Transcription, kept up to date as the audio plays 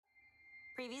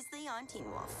Previously on Teen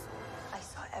Wolf. I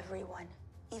saw everyone,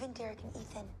 even Derek and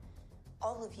Ethan.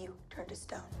 All of you turned to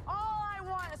stone. All I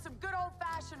want is some good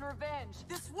old-fashioned revenge.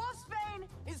 This wolfsbane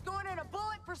is going in a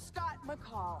bullet for Scott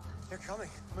McCall. They're coming.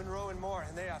 Monroe and Moore,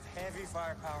 and they have heavy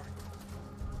firepower.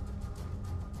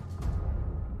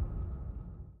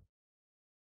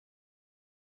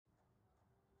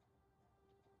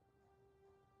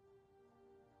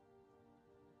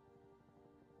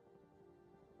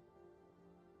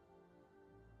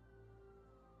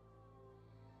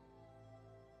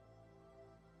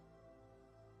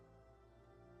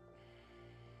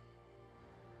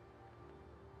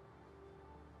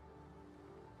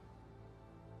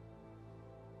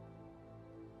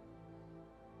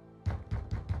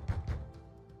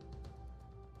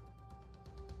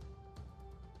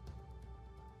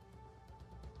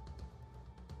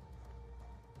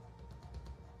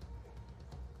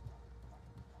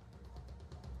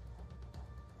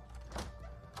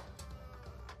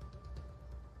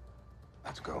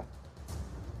 Let's go.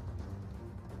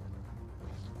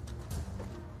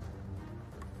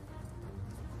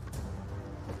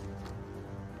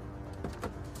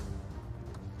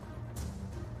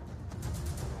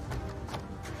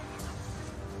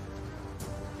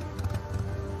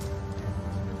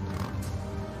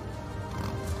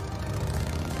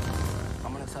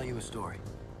 I'm gonna tell you a story.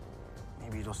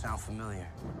 Maybe it'll sound familiar.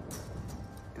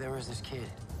 There was this kid,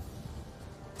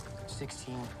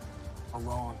 16,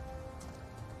 alone,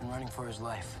 and running for his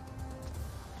life.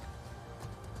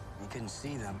 He couldn't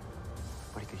see them,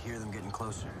 but he could hear them getting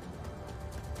closer.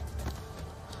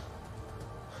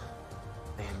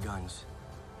 They had guns,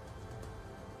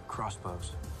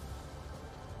 crossbows.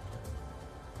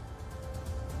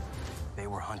 They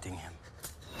were hunting him.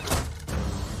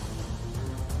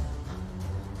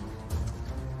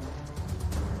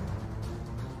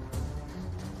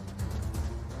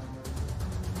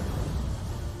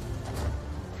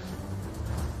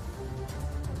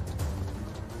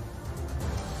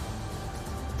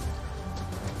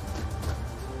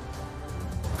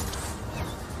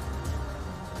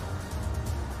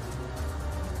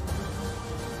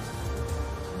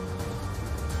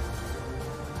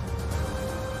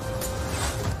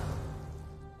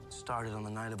 Started on the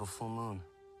night of a full moon.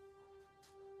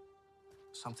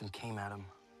 Something came at him.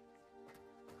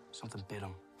 Something bit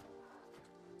him.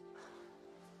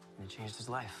 And it changed his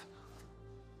life.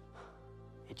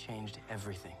 It changed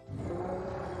everything.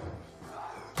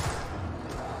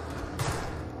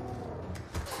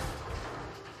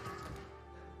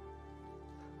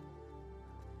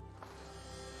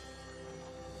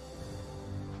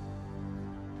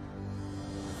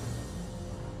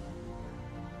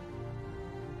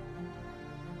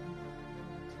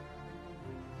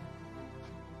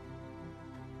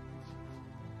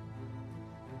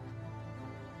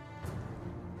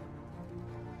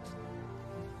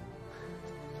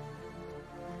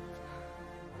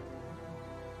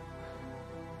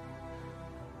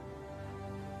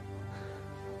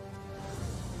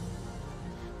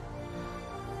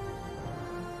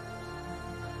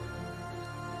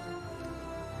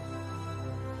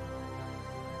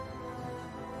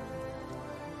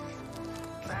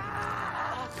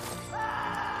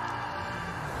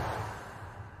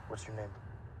 What's your name?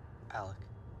 Alec.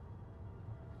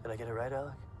 Did I get it right,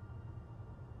 Alec?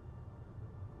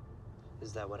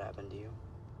 Is that what happened to you?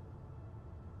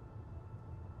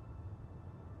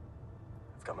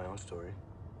 I've got my own story.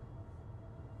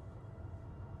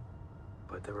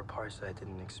 But there were parts I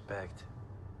didn't expect.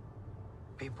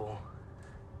 People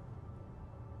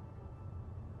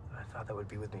that I thought that would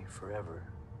be with me forever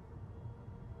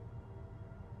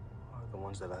are the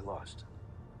ones that I lost.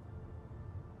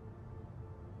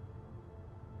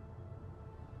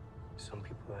 Some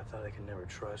people I thought I could never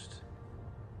trust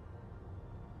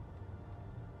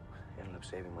ended up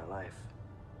saving my life.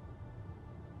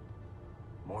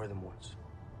 More than once.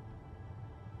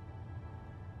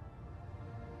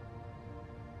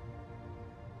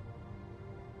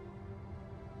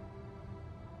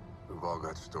 We've all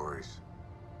got stories.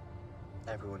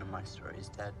 Everyone in my story is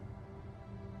dead.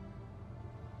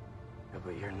 Yeah,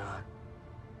 but you're not.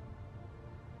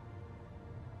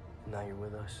 Now you're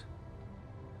with us.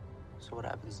 So what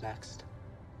happens next?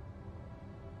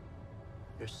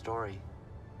 Your story.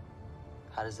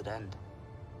 How does it end?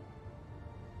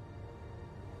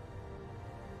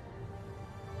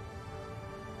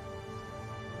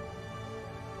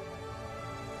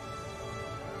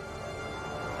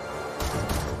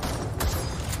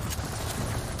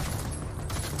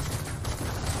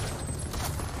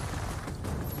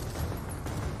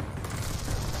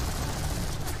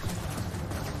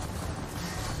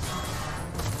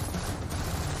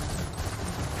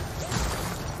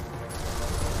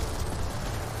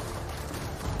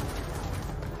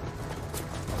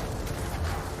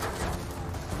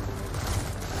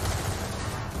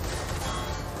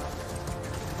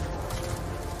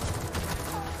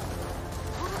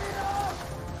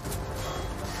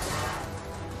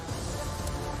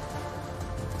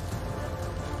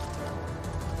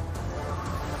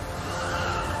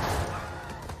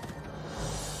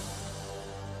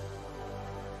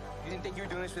 think you were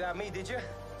doing this without me, did you?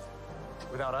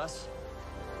 Without us?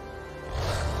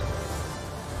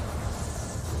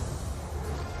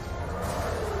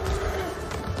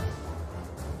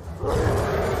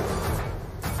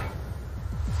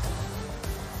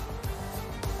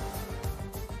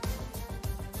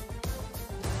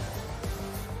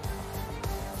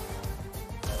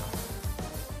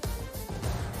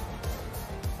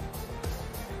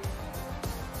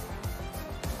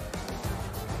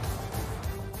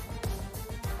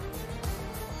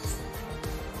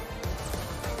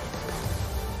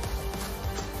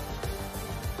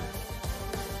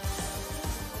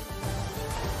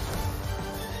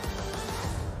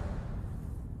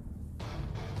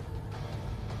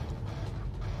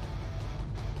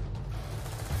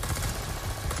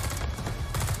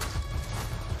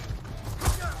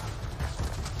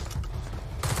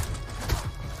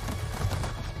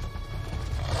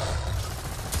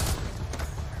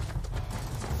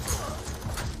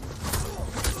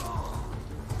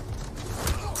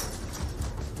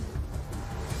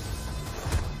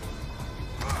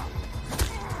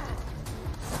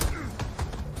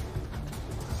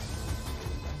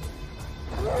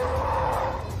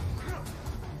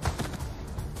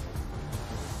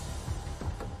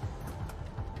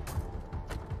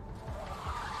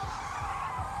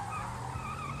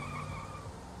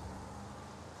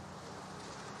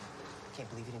 Can't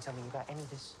believe you didn't tell me you got any of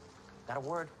this. Not a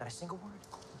word, not a single word.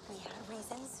 We had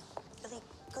reasons, really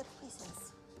good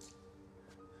reasons.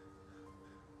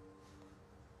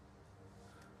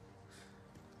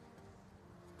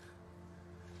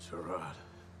 Gerard.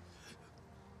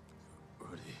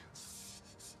 What he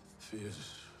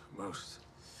fears most.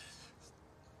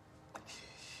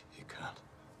 He can't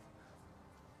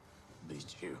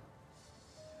beat you.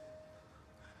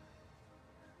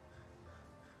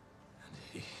 And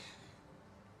he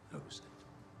knows it.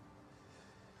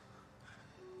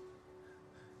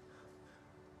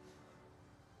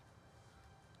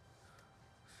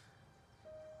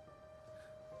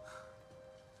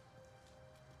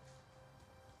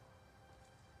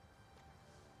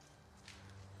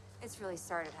 It's really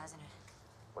started, hasn't it?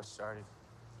 What started?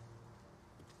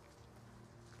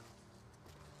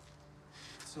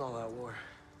 It's an all-out war.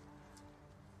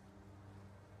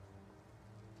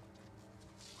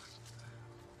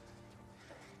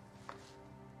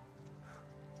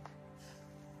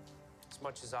 As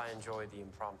much as I enjoy the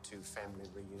impromptu family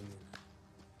reunion,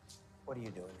 what are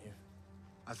you doing here?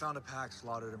 I found a pack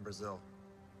slaughtered in Brazil.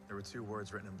 There were 2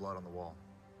 words written in blood on the wall.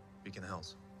 Beacon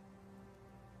Hills.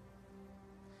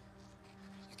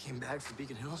 You came back for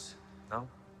Beacon Hills? No?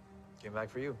 Came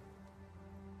back for you.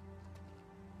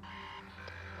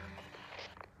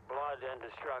 Blood and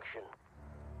destruction.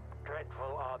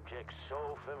 Dreadful objects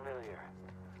so familiar.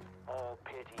 All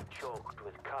pity choked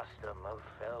with custom of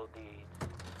fell deeds.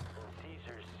 And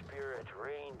Caesar's spirit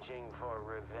ranging for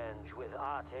revenge with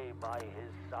Ate by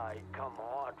his side come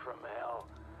hot from hell.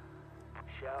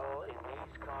 Shall in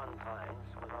these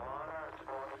confines with honor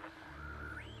spoils.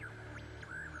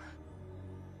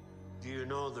 Do you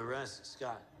know the rest,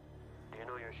 Scott? Do you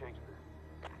know your Shakespeare?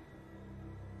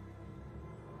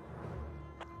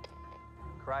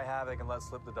 Cry havoc and let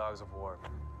slip the dogs of war.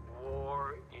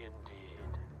 War indeed.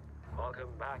 Welcome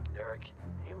back, Derek.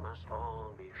 You must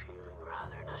all be feeling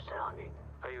rather nostalgic.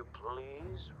 Are you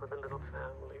pleased with the little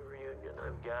family reunion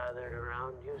I've gathered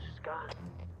around you, Scott?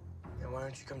 And why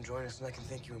don't you come join us and I can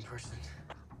thank you in person?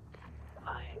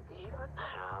 I even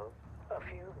have a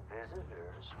few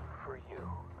visitors for you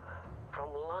from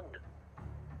London.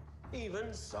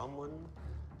 Even someone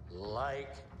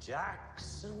like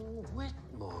Jackson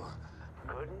Whitmore.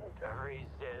 Couldn't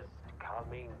resist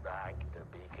coming back to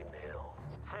Beacon Hill.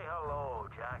 Say hello,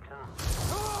 Jackson.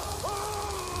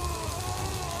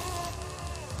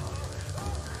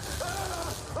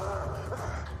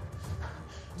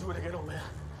 Do it again, old man.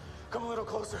 Come a little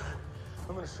closer.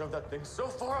 I'm gonna shove that thing so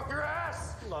far up your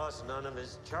ass! Lost none of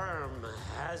his charm,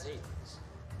 has he?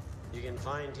 You can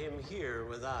find him here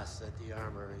with us at the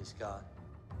Armory, Scott.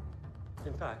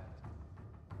 In fact,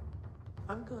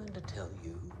 I'm going to tell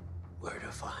you where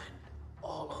to find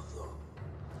all of them.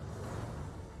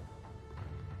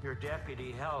 Your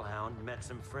deputy hellhound met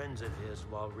some friends of his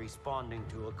while responding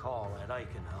to a call at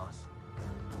Eichenhaus.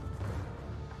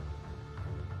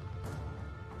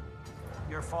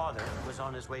 Your father was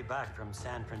on his way back from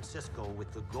San Francisco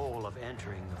with the goal of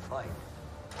entering the fight.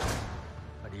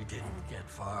 But he didn't get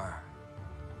far.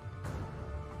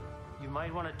 You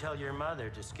might want to tell your mother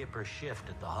to skip her shift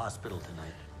at the hospital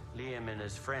tonight. Liam and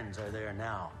his friends are there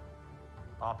now.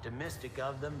 Optimistic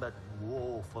of them, but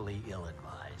woefully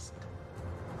ill-advised.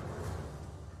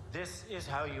 This is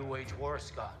how you wage war,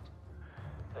 Scott.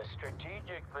 The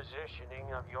strategic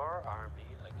positioning of your army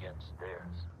against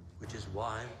theirs. Which is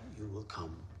why you will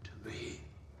come to me.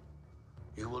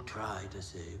 You will try to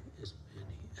save as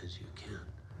many as you can,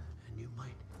 and you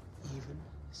might even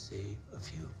save a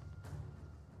few.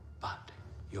 But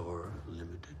your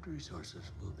limited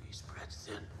resources will be spread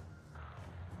thin,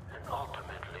 and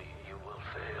ultimately you will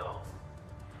fail.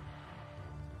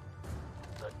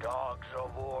 The dogs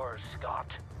of war,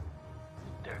 Scott.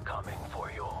 They're coming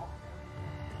for you.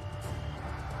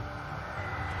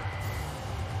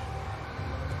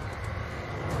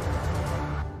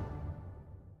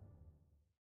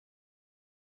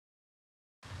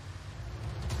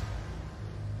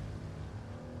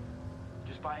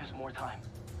 Just buy us more time.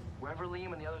 Wherever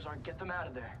Liam and the others are, get them out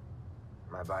of there.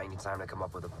 Am I buying you time to come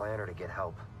up with a plan or to get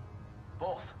help?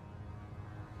 Both.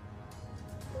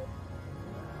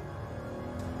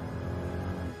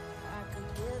 I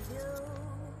could give you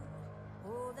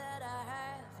all that I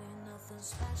have, ain't nothing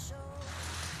special.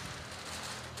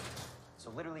 So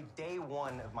literally day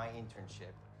one of my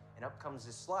internship, and up comes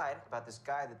this slide about this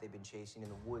guy that they've been chasing in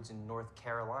the woods in North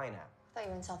Carolina. I thought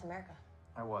you were in South America.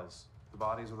 I was. The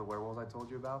bodies of the werewolves I told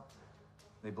you about,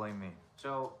 they blame me.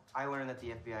 So I learned that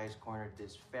the FBI has cornered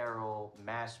this feral,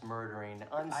 mass-murdering,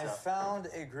 I found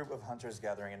a group of hunters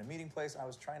gathering in a meeting place. I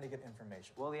was trying to get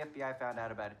information. Well, the FBI found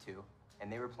out about it too,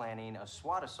 and they were planning a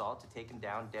SWAT assault to take him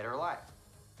down dead or alive.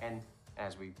 And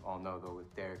as we all know, though,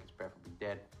 with Derek, it's preferably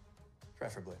dead.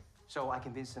 Preferably. So I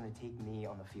convinced them to take me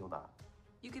on the field op.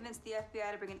 You convinced the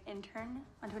FBI to bring an intern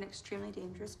onto an extremely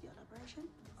dangerous field operation?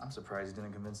 I'm surprised you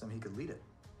didn't convince him he could lead it.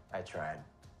 I tried.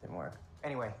 Didn't work.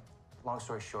 Anyway, long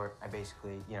story short, I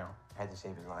basically, had to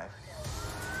save his life.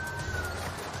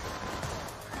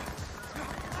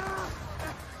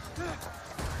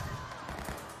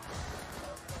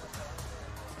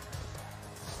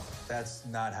 That's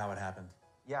not how it happened.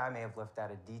 Yeah, I may have left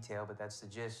out a detail, but that's the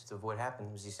gist of what happened.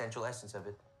 It was the essential essence of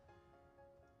it.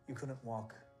 You couldn't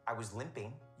walk. I was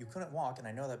limping. You couldn't walk, and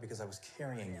I know that because I was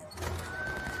carrying you.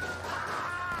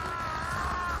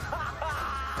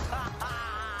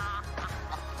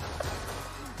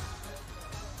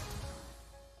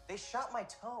 They shot my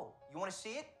toe. You want to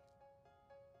see it?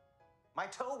 My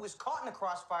toe was caught in the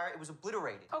crossfire. It was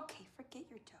obliterated. Okay, forget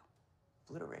your toe.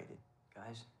 Obliterated.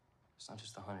 Guys, it's not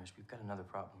just the hunters. We've got another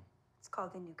problem. It's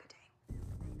called the Nukate.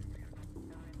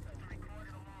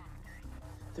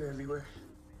 They're everywhere.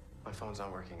 My phone's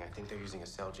not working. I think they're using a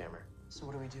cell jammer. So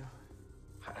what do we do?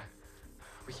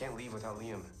 We can't leave without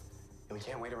Liam. And we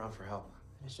can't wait around for help.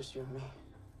 It's just you and me.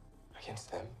 Against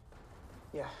them?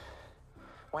 Yeah.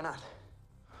 Why not?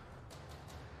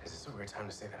 Is this a weird time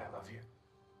to say that I love you?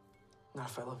 Not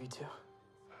if I love you too.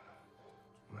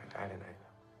 We might die tonight.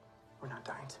 We're not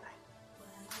dying tonight.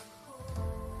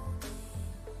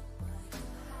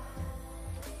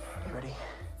 You ready?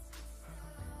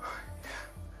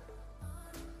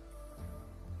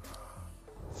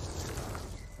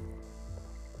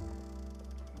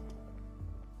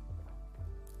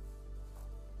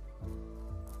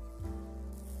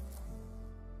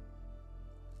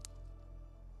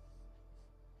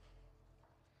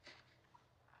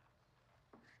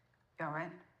 You all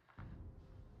right?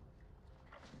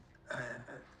 I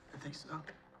think so.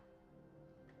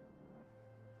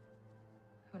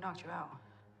 Who knocked you out?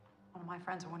 One of my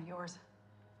friends or one of yours?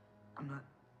 I'm not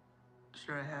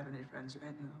sure I have any friends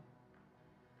right now.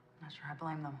 I'm not sure I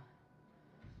blame them.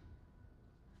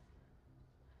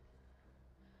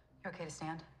 You okay to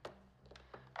stand?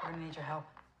 We're gonna need your help.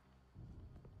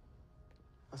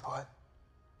 With what?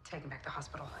 Take him back to the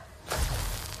hospital.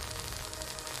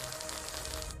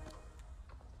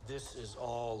 This is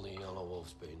all the yellow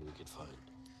wolfsbane we could find.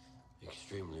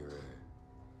 Extremely rare,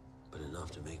 but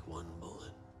enough to make one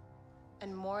bullet.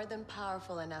 And more than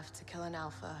powerful enough to kill an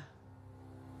alpha.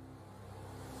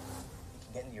 It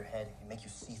can get into your head and make you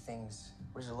see things.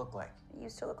 What does it look like? It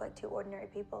used to look like two ordinary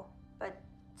people, but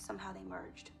somehow they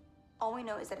merged. All we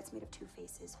know is that it's made of two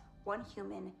faces. One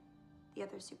human, the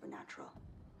other supernatural.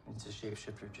 It's a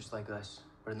shapeshifter just like us,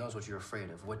 but it knows what you're afraid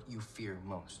of, what you fear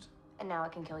most. And now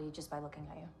it can kill you just by looking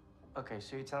at you. Okay,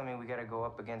 so you're telling me we gotta go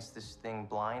up against this thing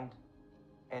blind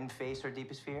and face our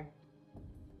deepest fear?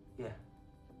 Yeah.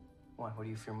 Why? What do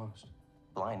you fear most?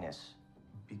 Blindness.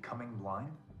 Becoming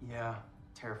blind? Yeah,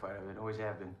 terrified of it. Always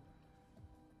have been.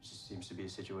 It just seems to be a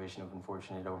situation of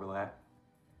unfortunate overlap.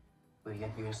 Well, you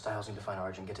and Styles need to find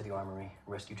Arjun, get to the armory,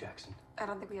 rescue Jackson. I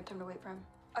don't think we have time to wait for him.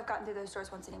 I've gotten through those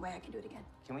doors once anyway. I can do it again.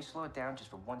 Can we slow it down just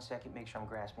for 1 second, make sure I'm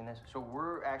grasping this? So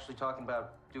we're actually talking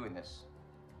about doing this.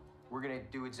 We're gonna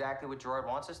do exactly what Gerard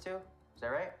wants us to? Is that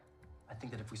right? I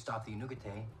think that if we stop the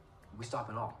Inugate, we stop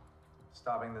it all.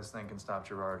 Stopping this thing can stop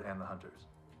Gerard and the hunters.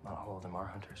 Not all of them are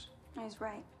hunters. He's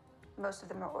right. Most of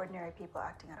them are ordinary people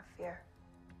acting out of fear.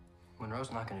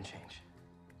 Monroe's not gonna change.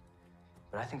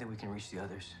 But I think that we can reach the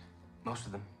others. Most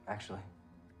of them, actually.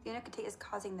 The Unukate is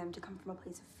causing them to come from a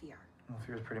place of fear. Well,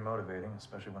 fear is pretty motivating,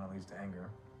 especially when it leads to anger.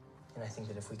 And I think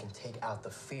that if we can take out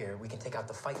the fear, we can take out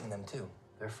the fight in them too.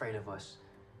 They're afraid of us,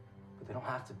 but they don't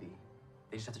have to be.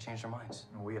 They just have to change their minds.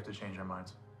 And we have to change our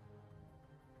minds.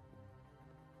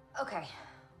 Okay,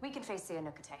 we can face the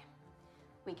Unukate.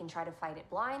 We can try to fight it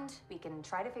blind, we can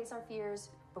try to face our fears,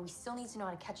 but we still need to know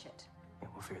how to catch it. Yeah,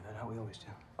 we'll figure that out. We always do.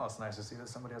 Well, it's nice to see that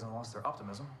somebody hasn't lost their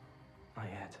optimism. Not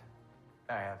yet.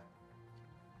 I have.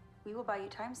 We will buy you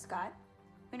time, Scott.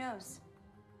 Who knows?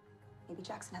 Maybe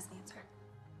Jackson has an answer.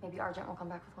 Maybe Argent will come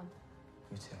back with one.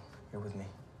 You too. You're with me.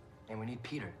 And we need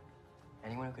Peter.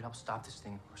 Anyone who could help stop this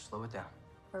thing or slow it down.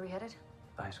 Where are we headed?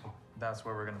 The high school. That's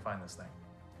where we're gonna find this thing.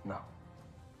 No.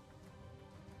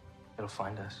 It'll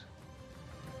find us.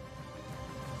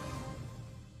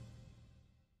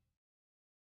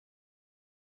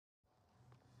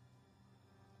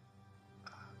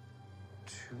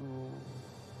 Two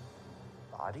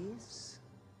bodies?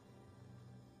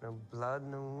 No blood,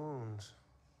 no wounds.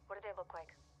 What do they look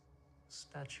like?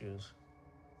 Statues.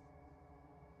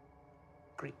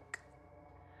 Greek.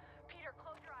 Peter,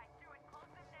 close your eyes. Do it. Close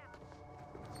them now.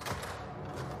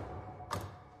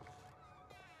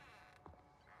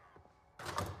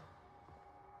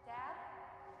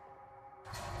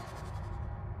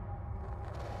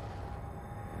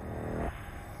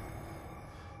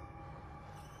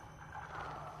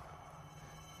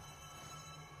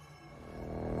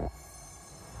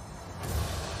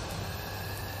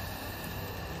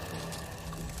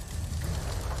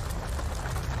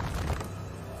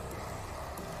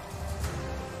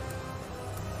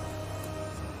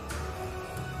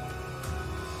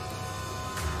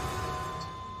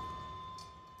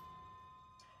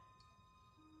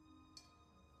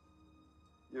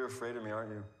 You're afraid of me,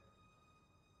 aren't you?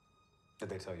 Did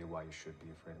they tell you why you should be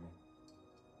afraid of me?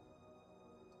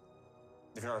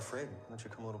 If you're not afraid, why don't you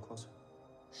come a little closer?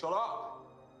 Shut up!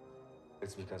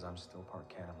 It's because I'm still part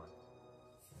Canada.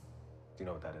 Do you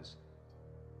know what that is?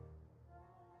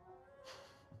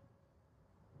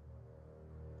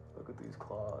 Look at these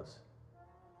claws.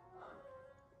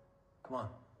 Come on.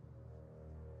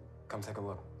 Come take a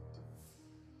look.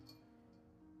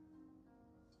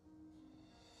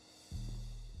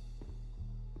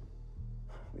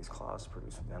 These claws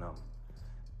produce venom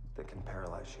that can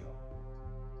paralyze you.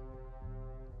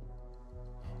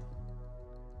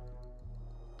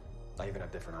 I even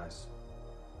have different eyes.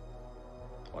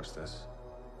 Watch this.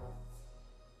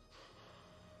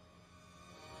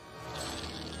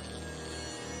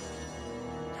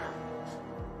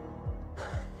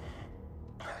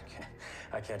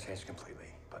 I can't change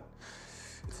completely, but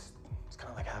it's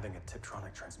kind of like having a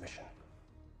Tiptronic transmission.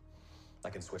 I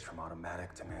can switch from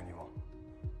automatic to manual.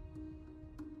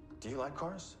 Do you like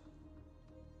cars?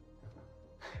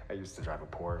 I used to drive a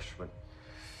Porsche, but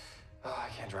I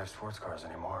can't drive sports cars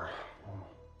anymore.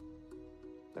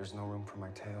 There's no room for my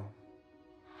tail.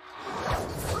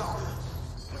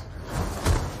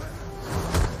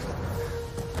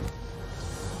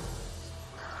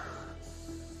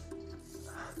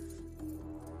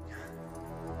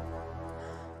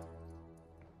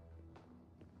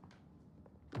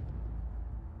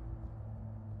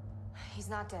 He's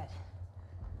not dead.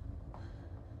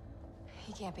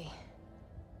 He can't be.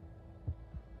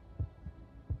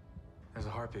 There's a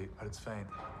heartbeat, but it's faint.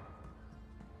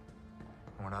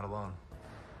 And we're not alone.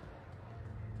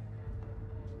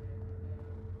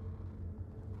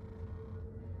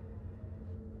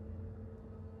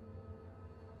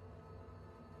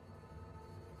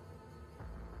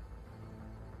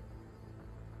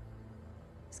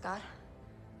 Scott?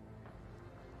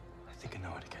 I think I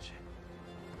know how to catch it.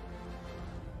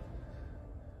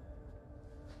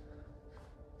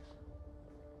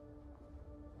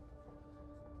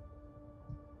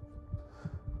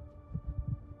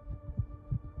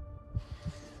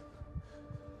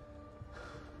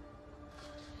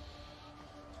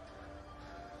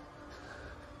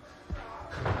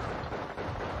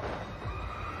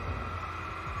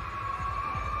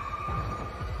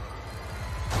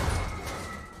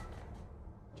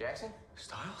 Jackson?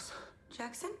 Styles?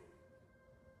 Jackson?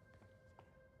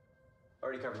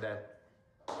 Already covered that.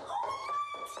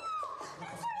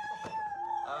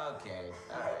 Okay,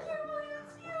 all right.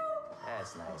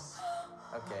 That's nice.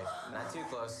 Okay, not too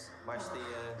close. Watch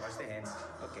the hands.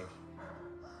 Okay.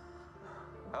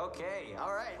 Okay,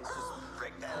 all right. Let's just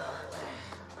break that up.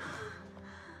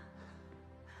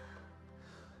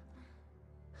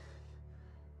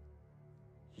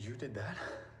 You did that?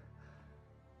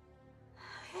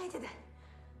 did that.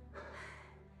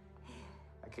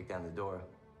 I kicked down the door.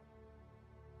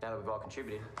 Now that we've all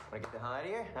contributed, wanna get the hell out of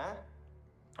here, huh?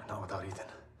 Not without Ethan.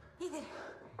 Ethan.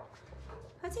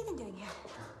 What's Ethan doing here?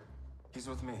 He's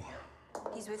with me.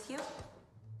 He's with you?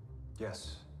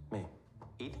 Yes, me.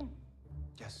 Ethan?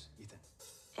 Yes, Ethan.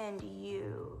 And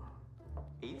you.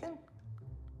 Ethan?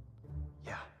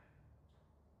 Yeah.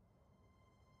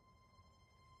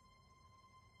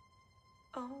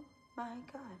 Oh my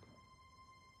God.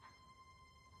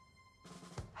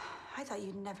 I thought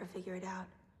you'd never figure it out.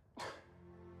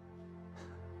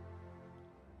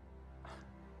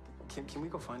 Can we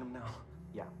go find him now?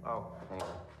 Yeah. Oh, anyway.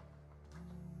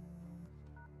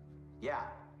 Yeah,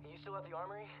 Are you still at the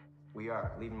armory? we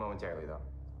are. Leaving momentarily, though.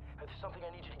 There's something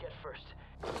I need you to get first.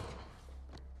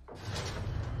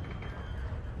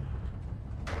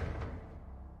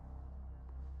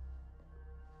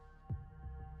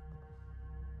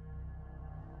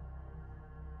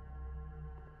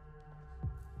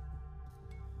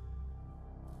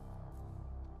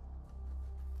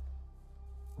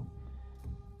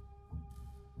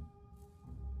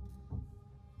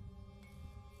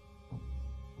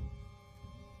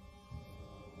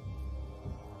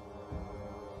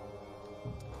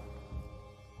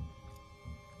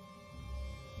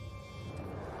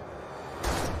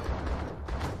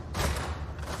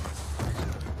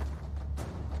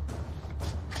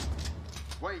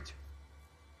 Wait.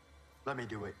 Let me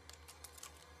do it.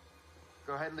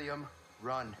 Go ahead, Liam.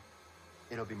 Run.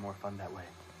 It'll be more fun that way.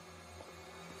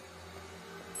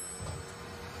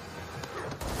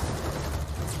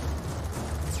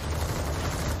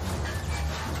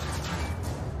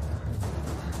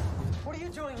 What are you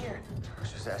doing here? I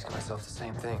was just asking myself the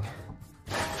same thing.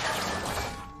 We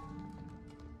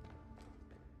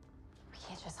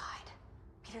can't just hide.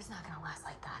 Peter's not gonna last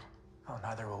like that. Oh,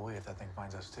 neither will we if that thing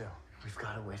finds us, too. We've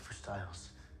got to wait for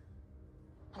Styles.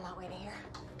 I'm not waiting here.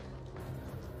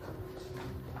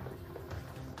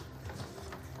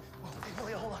 Oh, hey,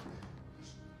 Malia, hold on.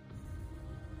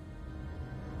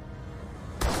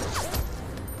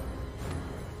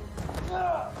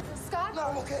 Scott? No,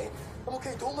 I'm okay. I'm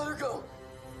okay. Don't let her go.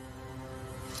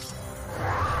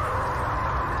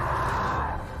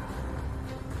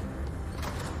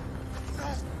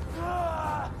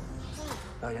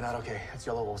 No, you're not okay. It's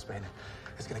Yellow Wolf's bane.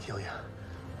 It's gonna kill you.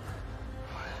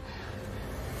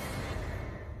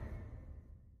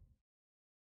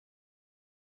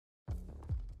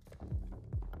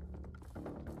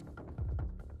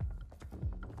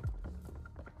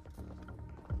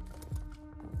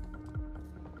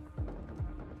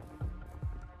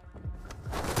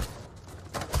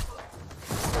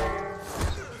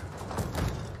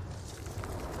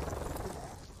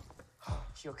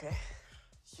 You okay?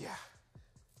 Yeah.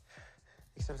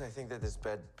 Except I think that this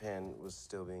bedpan was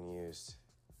still being used.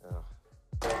 Oh.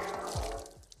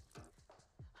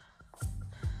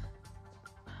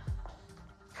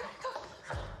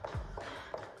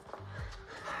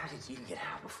 How did you get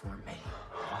out before me?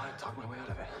 I talked my way out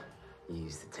of it. You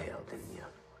used the tail, didn't you?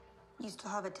 You still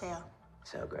have a tail.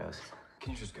 So gross.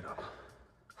 Can you just get up?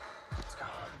 Let's go.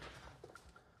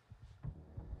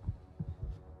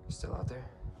 You still out there?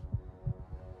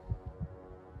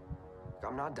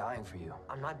 I'm not dying for you.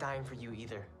 I'm not dying for you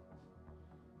either.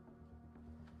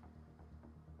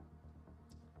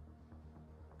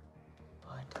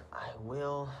 But I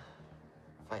will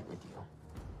fight with you.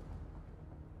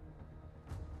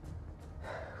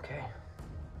 Okay.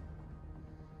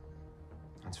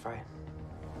 Let's fight.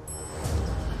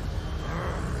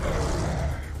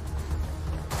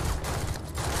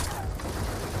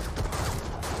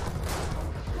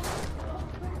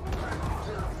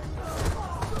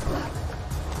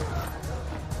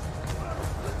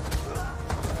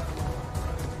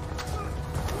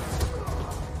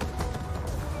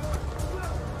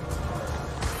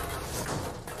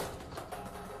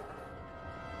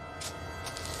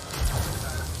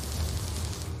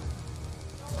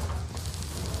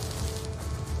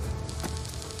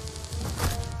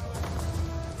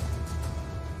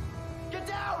 Sit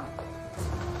down.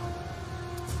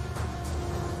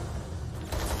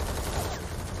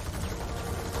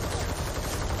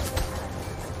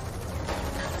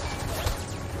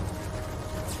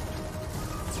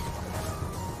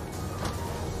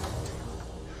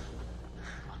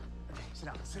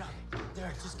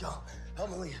 Derek, just go. Help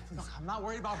Malia, please. Look, I'm not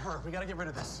worried about her. We gotta get rid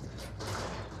of this.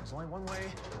 There's only one way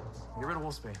to get rid of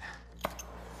Wolfsbane. You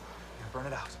gotta burn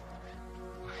it out.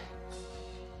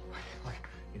 Look,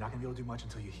 you're not gonna be able to do much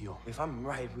until you heal. If I'm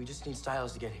right, we just need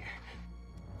Styles to get here.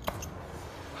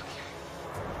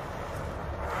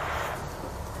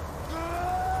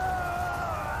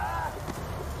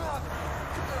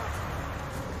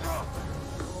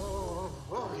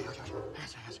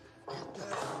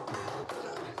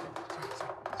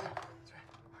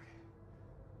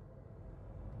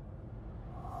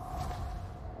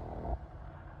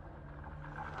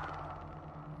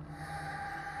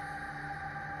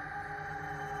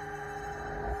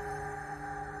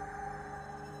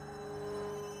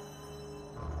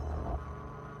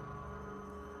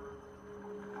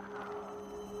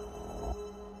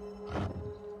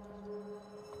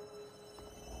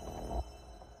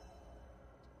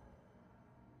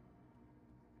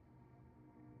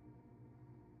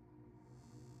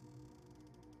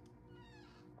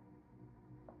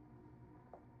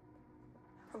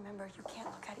 Remember, you can't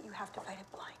look at it. You have to fight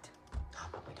it blind. No,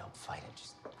 but we don't fight it.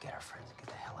 Just get our friends and get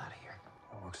the hell out of here.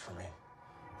 That works for me.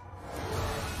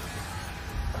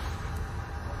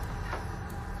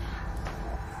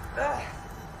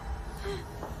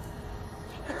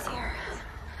 It's here.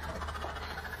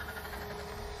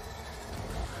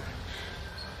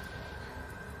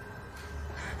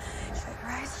 Shut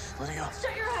your eyes. Let it go.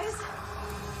 Shut your eyes.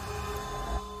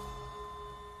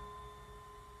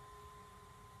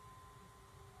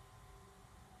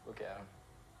 Look at him.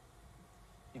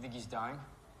 You think he's dying?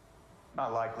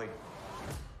 Not likely.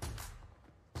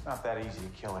 It's not that easy to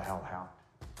kill a hellhound.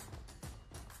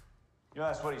 You know,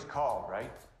 that's what he's called,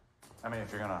 right? I mean,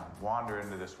 if you're gonna wander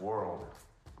into this world,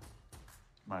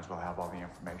 you might as well have all the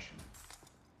information.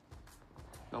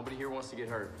 Nobody here wants to get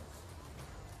hurt.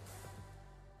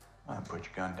 Well, then put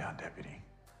your gun down, deputy.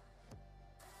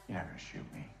 You're not gonna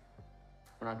shoot me.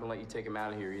 We're not gonna let you take him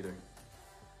out of here either.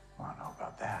 Well, I don't know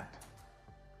about that.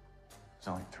 There's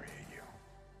only 3 of you.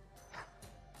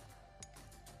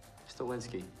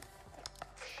 Stalinsky.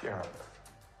 Sheriff.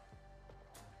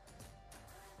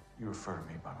 You refer to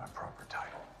me by my proper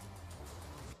title.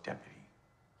 Deputy.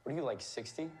 What are you, like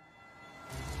 60?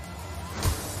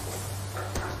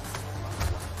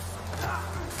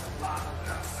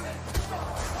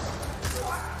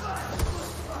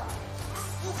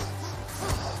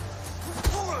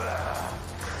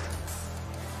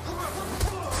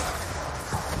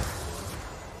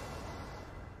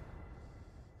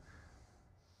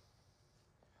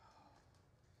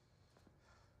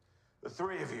 The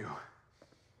 3 of you.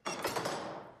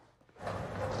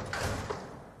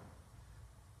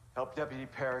 Help Deputy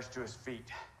Parrish to his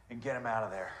feet and get him out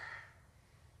of there.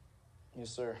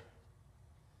 Yes, sir.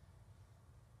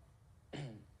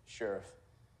 Sheriff.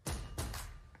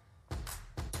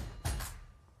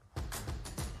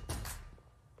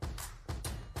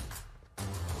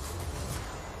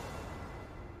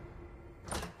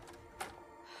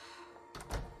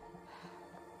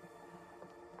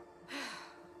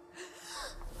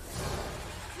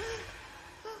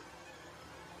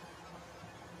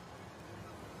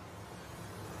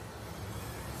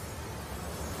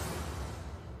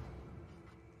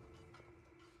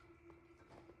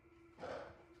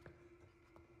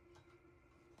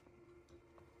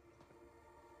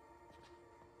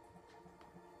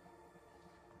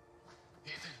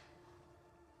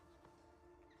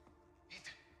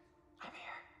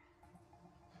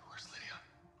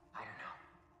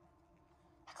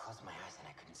 Closed my eyes and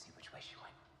I couldn't see which way she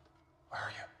went. Where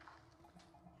are you?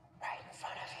 Right in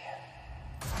front of you.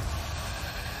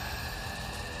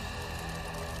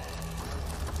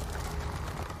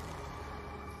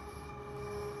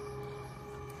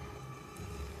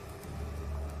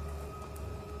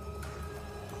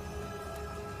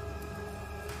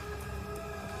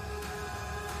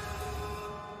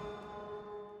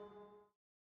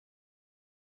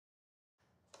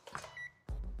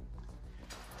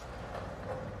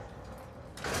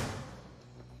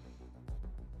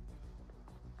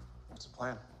 What's the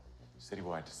plan?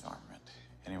 Citywide disarmament.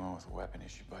 Anyone with a weapon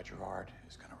issued by Gerard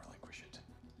is gonna relinquish it.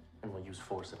 And we'll use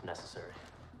force if necessary.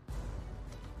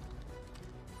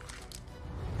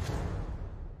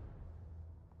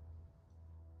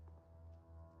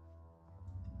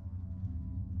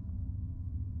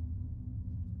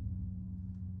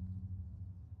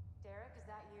 Derek, is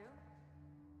that you?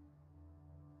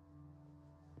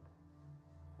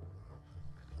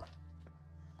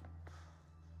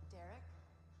 Derek?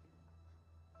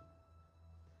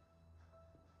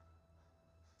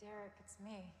 Derek, it's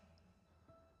me.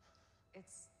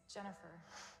 It's Jennifer.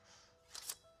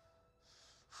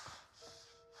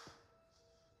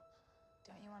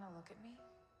 Don't you want to look at me?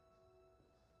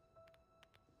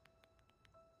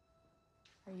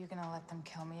 Are you gonna let them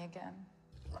kill me again?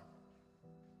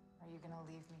 Are you gonna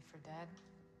leave me for dead?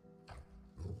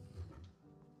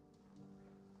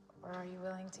 Or are you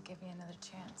willing to give me another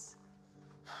chance?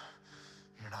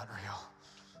 You're not real.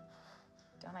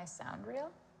 Don't I sound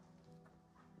real?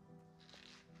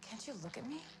 Can't you look at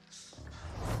me?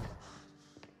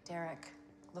 Derek,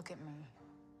 look at me.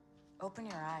 Open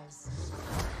your eyes.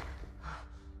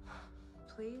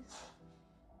 Please?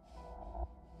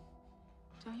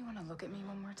 Don't you want to look at me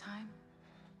one more time?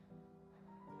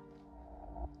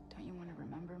 Don't you want to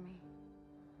remember me?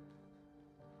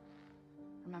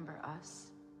 Remember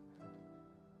us?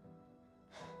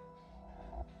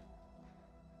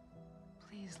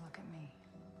 Please look at me.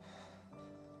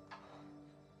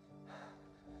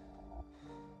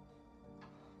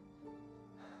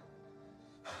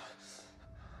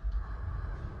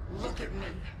 Look at me.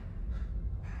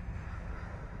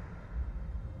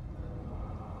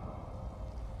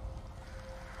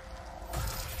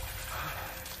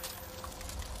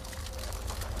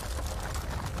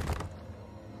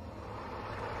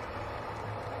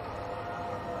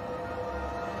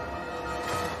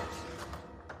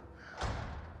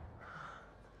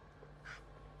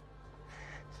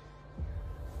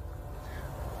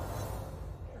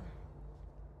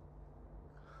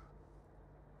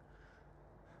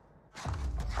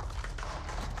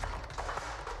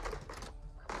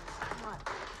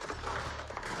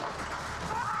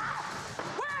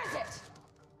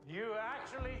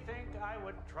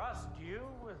 would trust you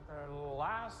with the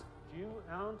last few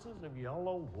ounces of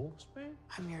yellow wolfsbane?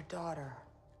 I'm your daughter.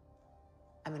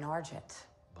 I'm an Argent.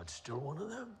 But still one of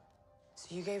them?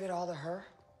 So you gave it all to her?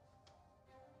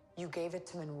 You gave it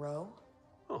to Monroe?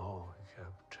 Oh, we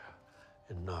kept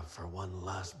enough for one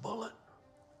last bullet.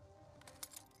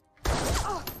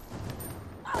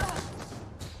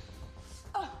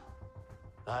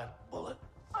 That bullet.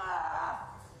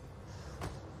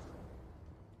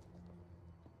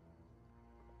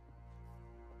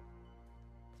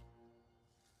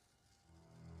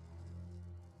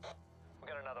 We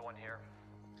got another one here.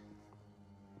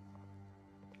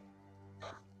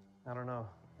 I don't know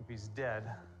if he's dead.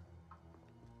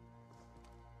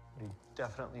 But he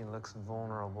definitely looks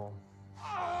vulnerable.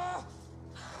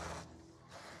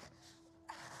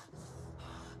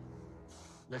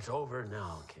 It's over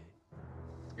now, Kate.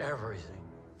 Everything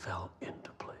fell into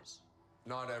place.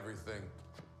 Not everything.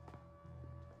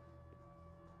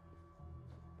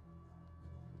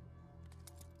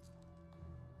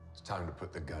 It's time to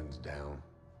put the guns down.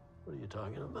 What are you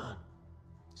talking about?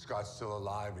 Scott's still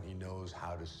alive and he knows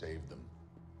how to save them.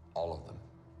 All of them.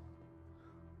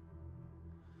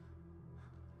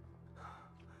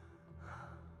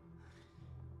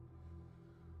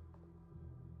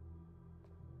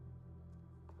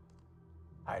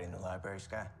 Hide in the library,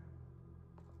 Scott.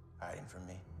 Hiding from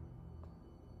me.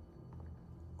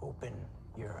 Open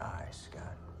your eyes,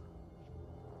 Scott.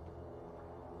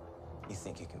 You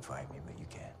think you can fight me, but you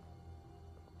can't.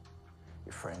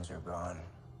 Your friends are gone.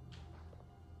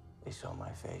 They saw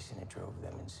my face and it drove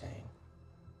them insane.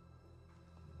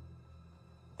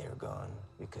 They're gone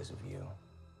because of you.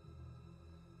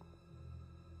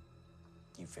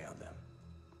 You failed them.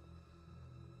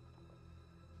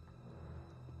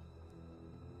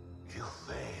 You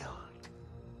failed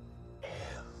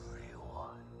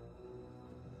everyone.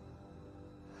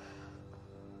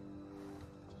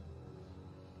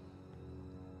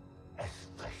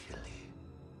 Especially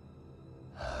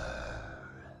her.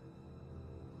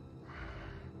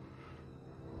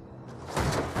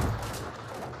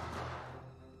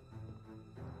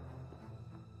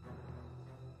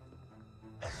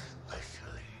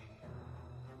 Especially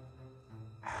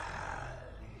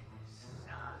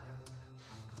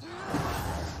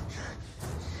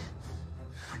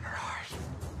Open your eyes.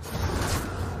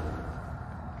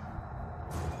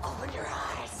 Open your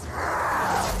eyes.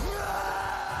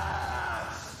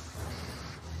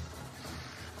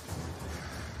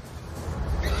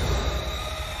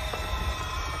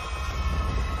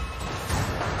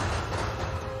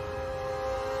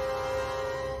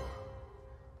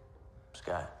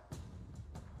 Scott.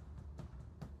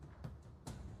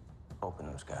 Open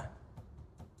them, Scott.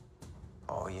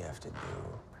 All you have to do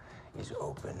is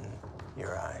open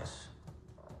your eyes.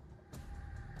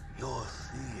 Your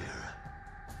fear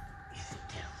is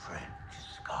different,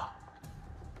 Scott.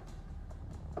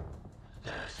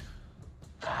 There's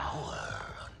power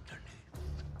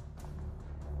underneath.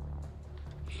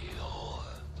 Your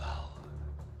power.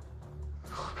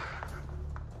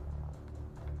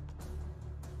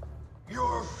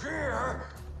 Your fear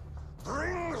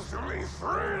brings me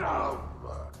freedom.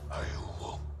 I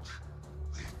won't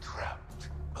be trapped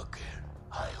again.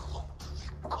 I won't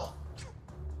be caught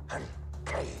and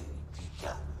caged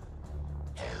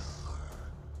ever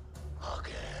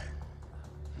again.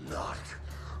 Not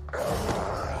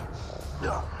ever.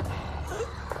 No.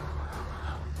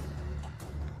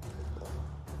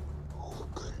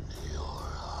 Open your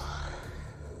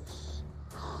eyes.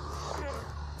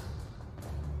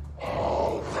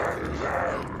 Open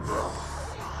them.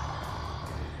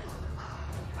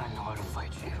 I know how to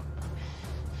fight you.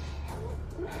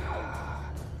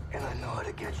 And I know how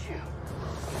to get you.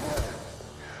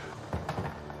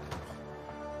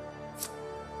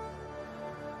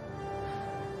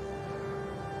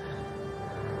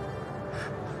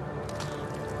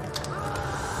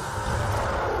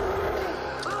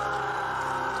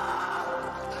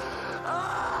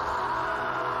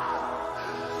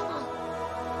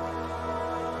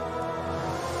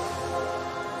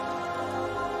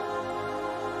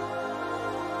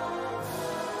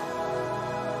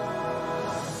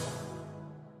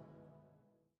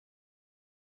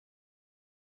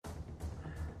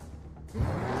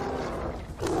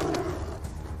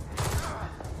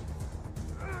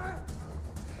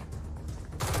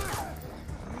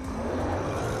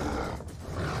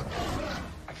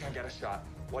 I can't get a shot.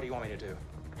 What do you want me to do?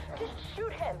 Just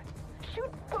shoot him.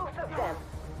 Shoot both of them.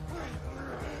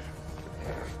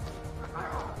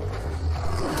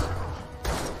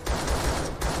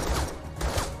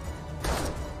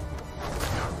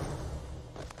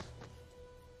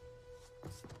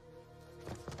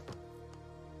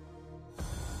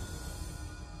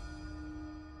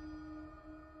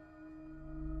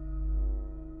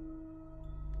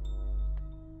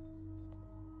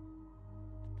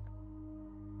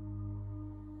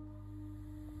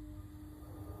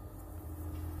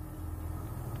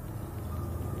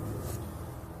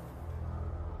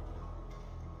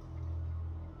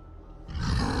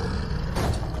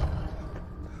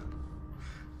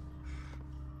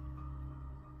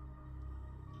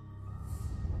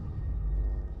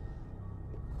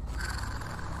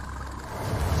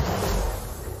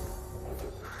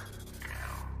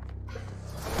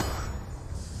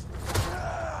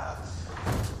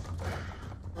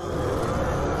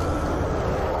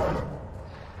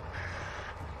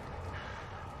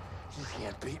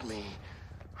 can't beat me.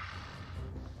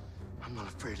 I'm not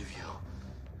afraid of you.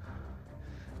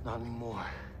 Not anymore.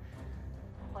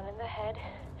 One in the head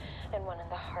and one in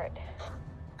the heart.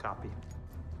 Copy.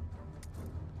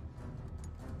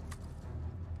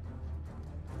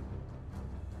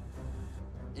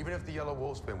 Even if the yellow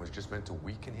wolfsbane was just meant to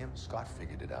weaken him, Scott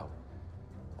figured it out.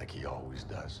 Like he always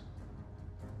does.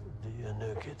 The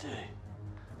Anukete.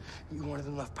 You wanted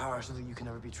enough power so that you can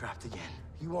never be trapped again.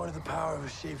 You wanted the power of a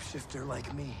shapeshifter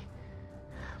like me.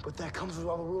 But that comes with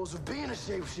all the rules of being a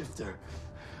shapeshifter.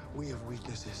 We have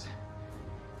weaknesses.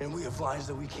 And we have lines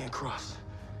that we can't cross.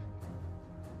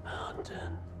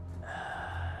 Mountain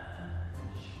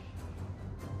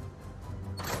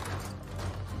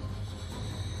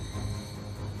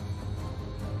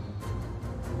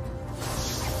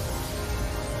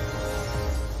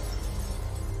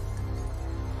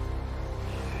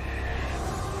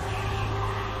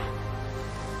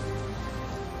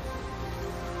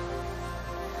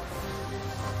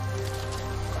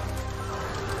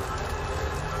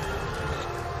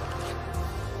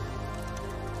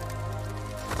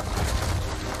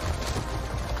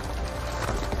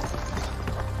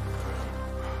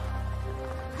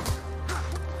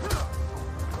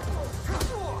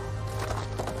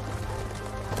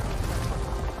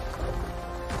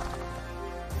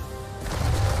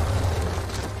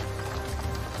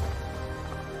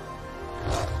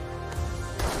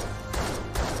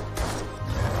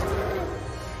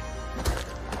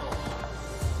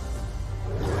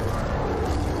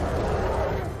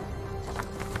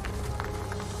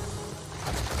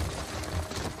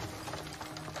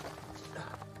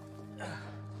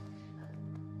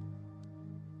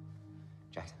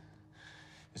Jackson.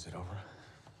 Is it over?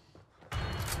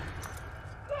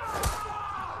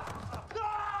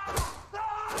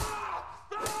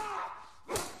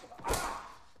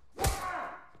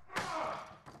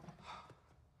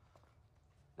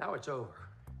 Now it's over.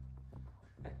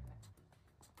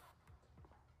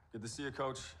 Good to see you,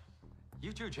 Coach.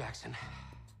 You too, Jackson.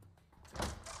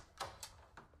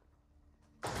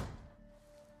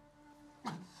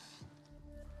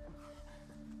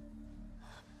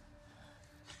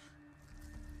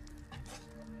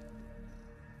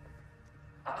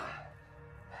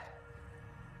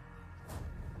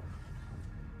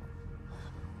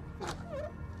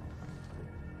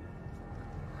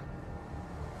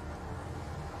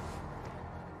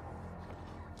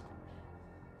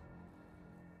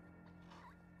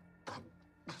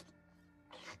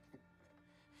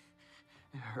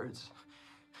 It hurts.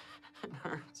 It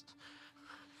hurts.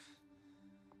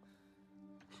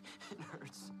 It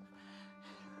hurts.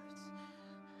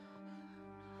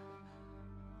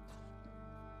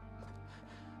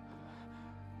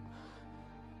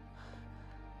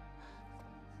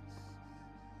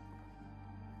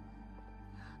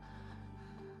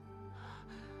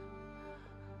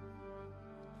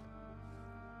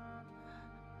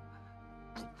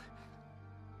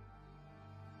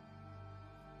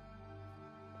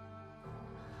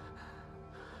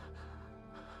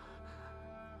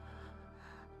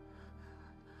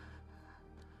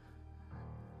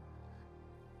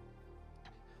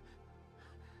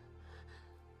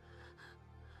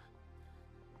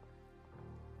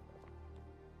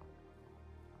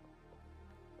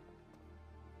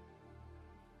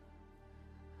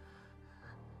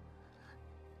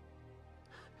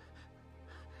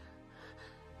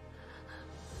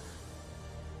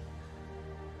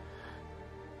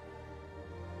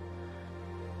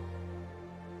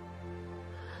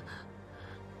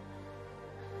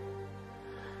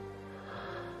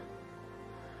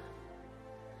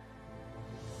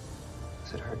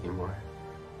 Does it hurt anymore?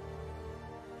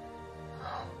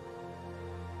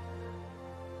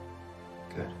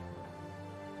 Good.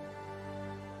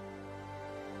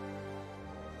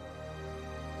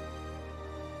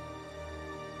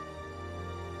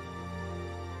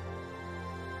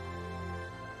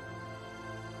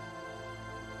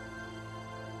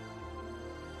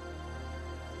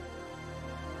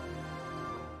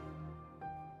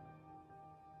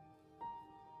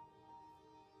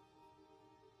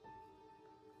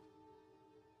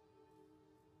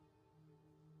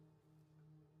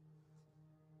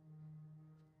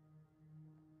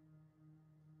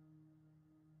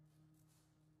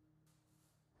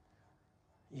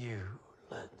 You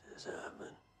let this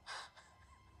happen.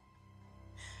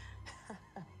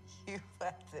 You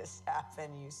let this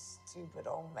happen, you stupid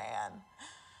old man.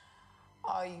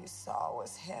 All you saw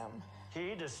was him.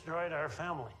 He destroyed our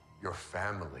family. Your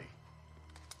family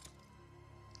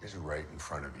is right in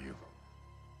front of you.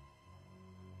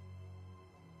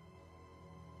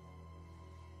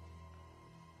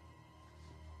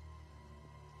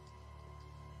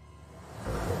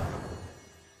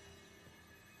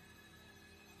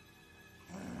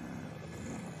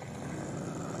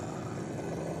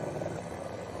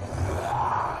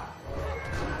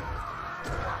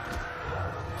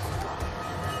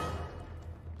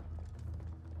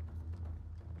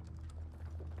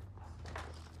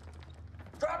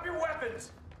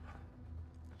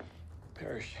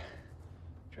 Hirsch,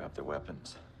 drop the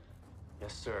weapons.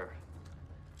 Yes, sir.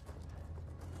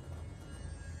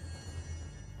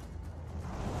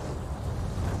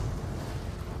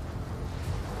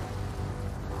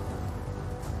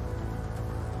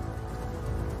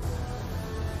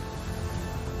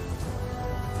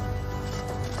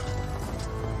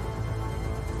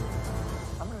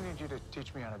 I'm gonna need you to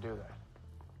teach me how to do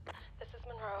that. This is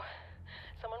Monroe.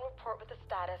 Someone report with the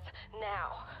status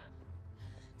now.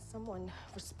 Someone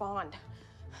respond.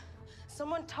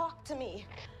 Someone talk to me.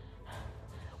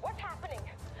 What's happening?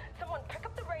 Someone pick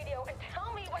up the radio and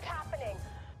tell me what's happening.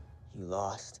 You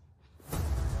lost.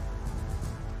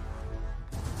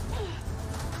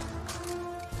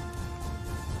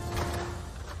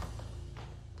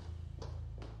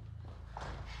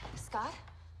 Scott?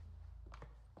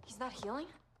 He's not healing?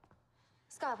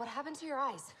 Scott, what happened to your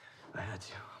eyes? I had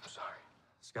to. I'm sorry.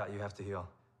 Scott, you have to heal.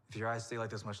 If your eyes stay like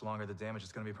this much longer, the damage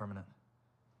is gonna be permanent.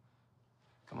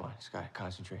 Come on, Scott,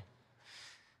 concentrate.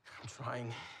 I'm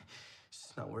trying. It's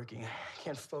just not working. I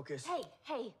can't focus.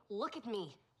 Hey, look at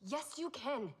me. Yes, you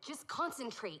can. Just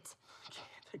concentrate.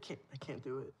 I can't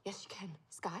do it. Yes, you can.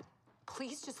 Scott,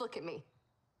 please just look at me.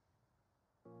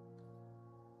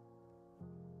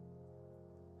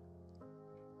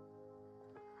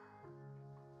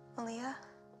 Malia?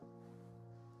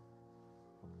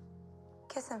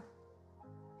 Kiss him.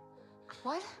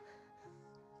 What?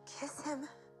 Kiss him.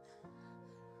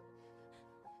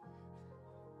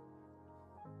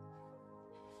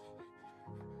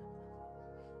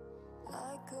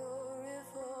 Like a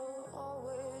river,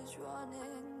 always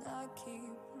running, I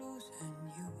keep losing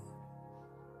you.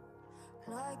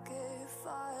 Like a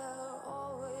fire,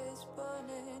 always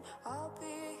burning, I'll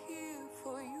be here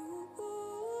for you.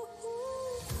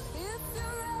 If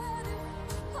you're ready,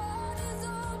 heart is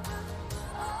open,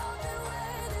 I'll be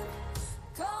waiting.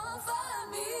 Come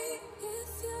find me.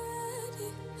 If you're ready,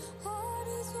 heart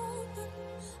is open,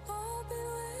 I'll be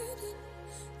waiting.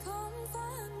 Come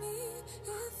find me.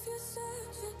 If you're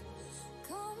searching,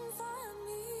 come find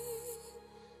me.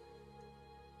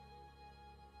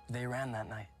 They ran that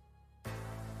night.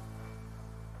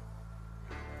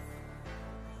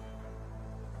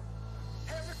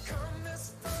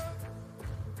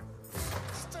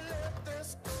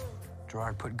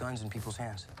 Gerard put guns in people's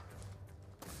hands,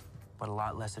 but a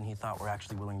lot less than he thought were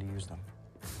actually willing to use them.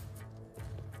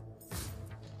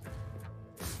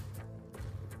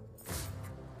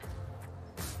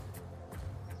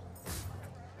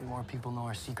 More people know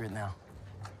our secret now,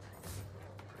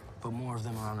 but more of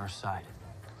them are on our side.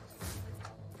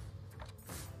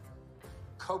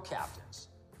 Co-captains.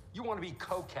 You want to be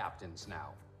co-captains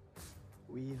now.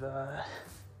 We've,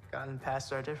 gotten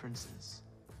past our differences.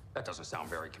 That doesn't sound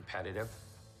very competitive.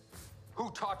 Who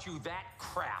taught you that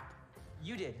crap?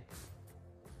 You did.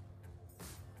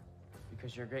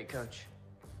 Because you're a great coach.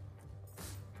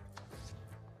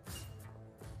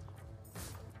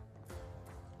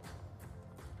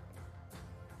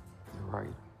 You're right.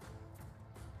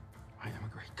 I am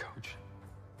a great coach.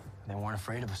 They weren't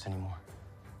afraid of us anymore.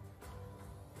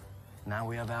 Now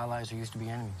we have allies who used to be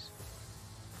enemies.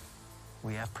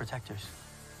 We have protectors.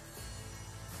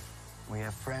 We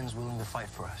have friends willing to fight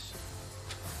for us.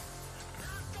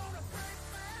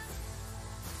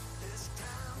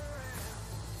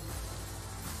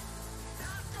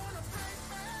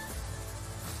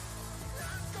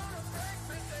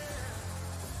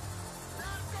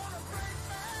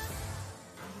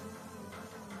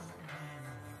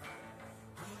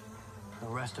 The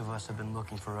rest of us have been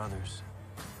looking for others,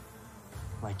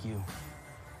 like you.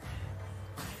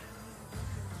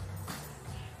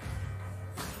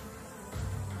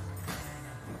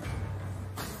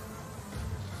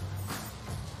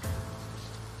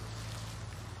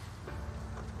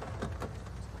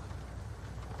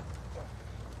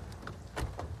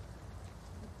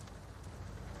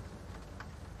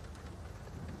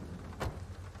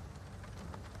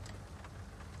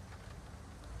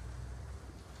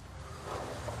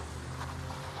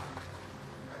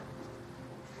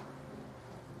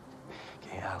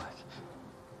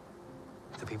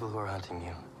 The people who are hunting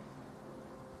you,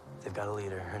 they've got a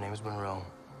leader. Her name is Monroe.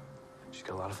 She's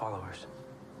got a lot of followers.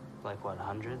 Like what,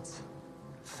 hundreds?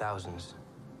 Thousands.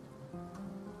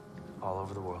 All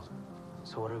over the world.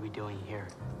 So what are we doing here?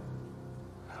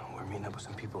 We're meeting up with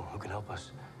some people who can help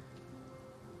us.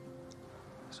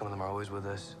 Some of them are always with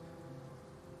us.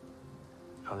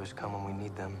 Others come when we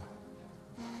need them.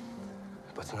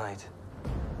 But tonight,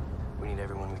 we need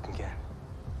everyone we can get.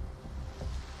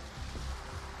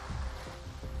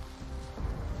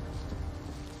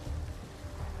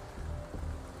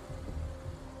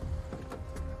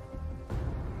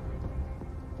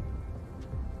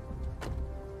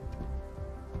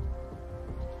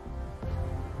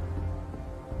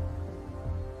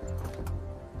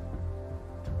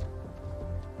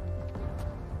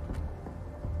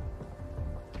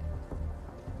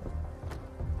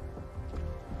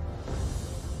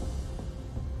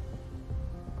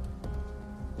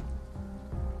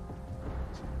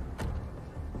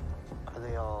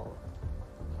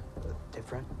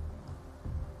 different?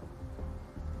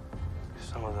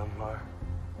 Some of them are.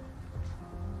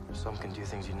 Some can do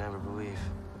things you never believe.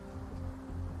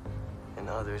 And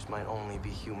others might only be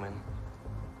human.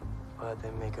 But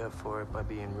they make up for it by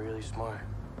being really smart.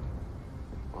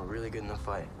 Or really good in the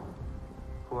fight.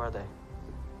 Who are they?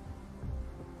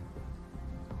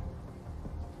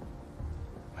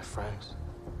 My friends.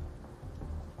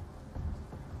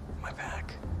 My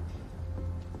pack.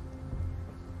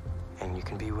 And you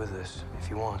can be with us if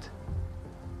you want.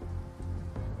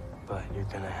 But you're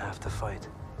gonna have to fight.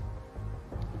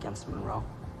 Against Monroe?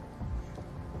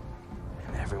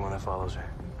 And everyone that follows her.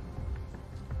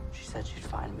 She said she'd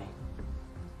find me.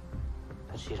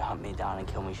 That she'd hunt me down and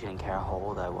kill me. She didn't care how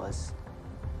old I was.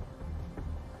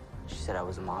 She said I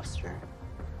was a monster.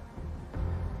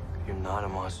 You're not a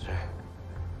monster.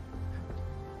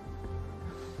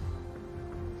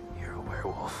 You're a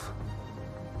werewolf.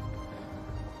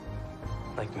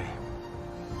 Like me.